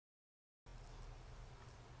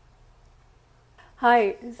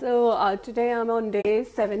Hi, today I'm on day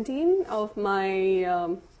 17 of my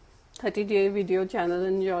 30-day video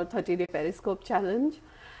challenge or 30-day Periscope challenge.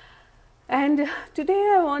 And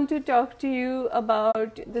today I want to talk to you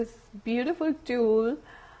about this beautiful tool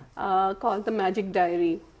called the Magic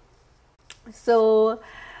Diary.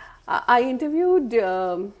 I interviewed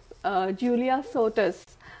Julia Sotis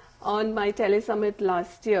on my telesummit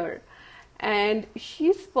last year, and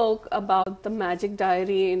she spoke about the Magic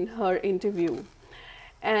Diary in her interview.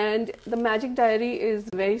 And the Magic Diary is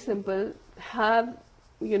very simple. Have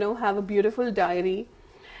a beautiful diary,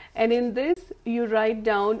 and in this you write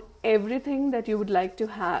down everything that you would like to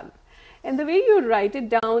have. And the way you write it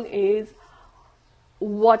down is,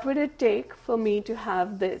 what would it take for me to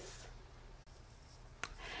have this?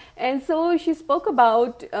 And so she spoke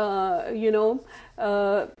about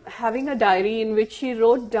having a diary in which she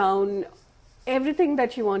wrote down everything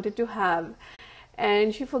that she wanted to have,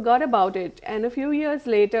 and she forgot about it. And a few years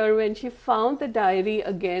later, when she found the diary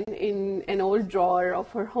again in an old drawer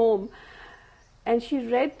of her home, and she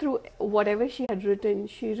read through whatever she had written,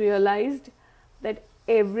 she realized that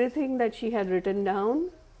everything that she had written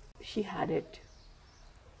down, she had it.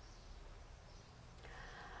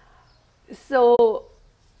 So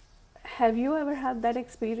have you ever had that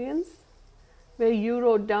experience where you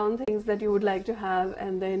wrote down things that you would like to have,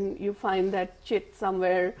 and then you find that chit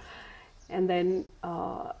somewhere, and then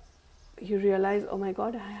you realize, oh my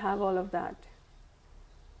God, I have all of that?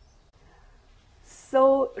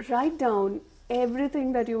 So write down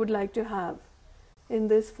everything that you would like to have in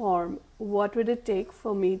this form. What would it take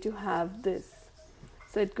for me to have this?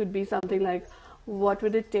 So it could be something like, what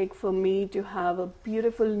would it take for me to have a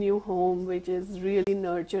beautiful new home which is really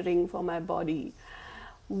nurturing for my body?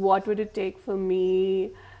 What would it take for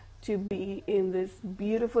me to be in this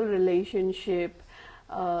beautiful relationship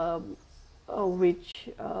which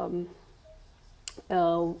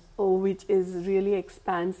is really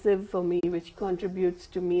expansive for me, which contributes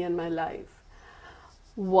to me and my life?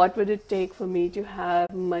 What would it take for me to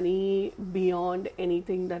have money beyond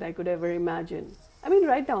anything that I could ever imagine? I mean,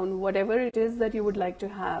 write down whatever it is that you would like to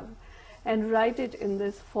have, and write it in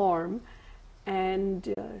this form,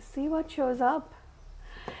 and see what shows up.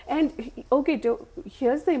 And okay,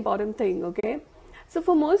 here's the important thing, okay? So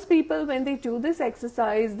for most people, when they do this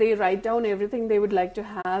exercise, they write down everything they would like to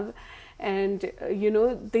have, and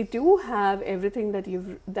they do have everything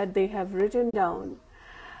that they have written down.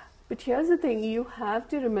 But here's the thing, you have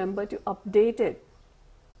to remember to update it.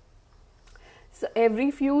 So every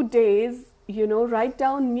few days, write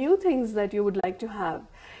down new things that you would like to have.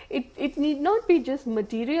 It need not be just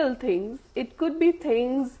material things. It could be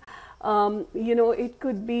things, it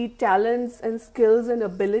could be talents and skills and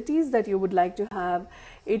abilities that you would like to have.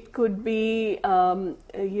 It could be,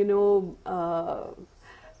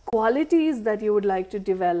 qualities that you would like to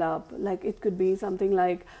develop. Like it could be something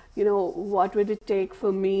like, what would it take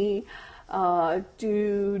for me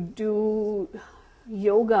to do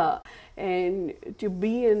yoga and to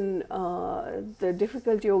be in the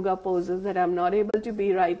difficult yoga poses that I'm not able to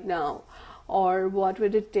be right now? Or what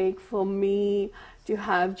would it take for me to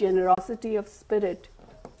have generosity of spirit?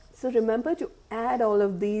 So remember to add all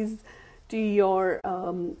of these to your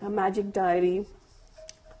Magic Diary.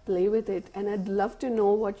 Play with it, and I'd love to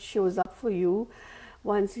know what shows up for you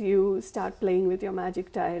once you start playing with your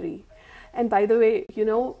Magic Diary. And by the way,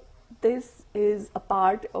 this is a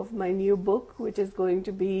part of my new book, which is going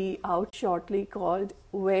to be out shortly, called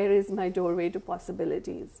Where is My Doorway to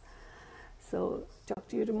Possibilities? So talk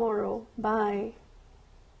to you tomorrow. Bye.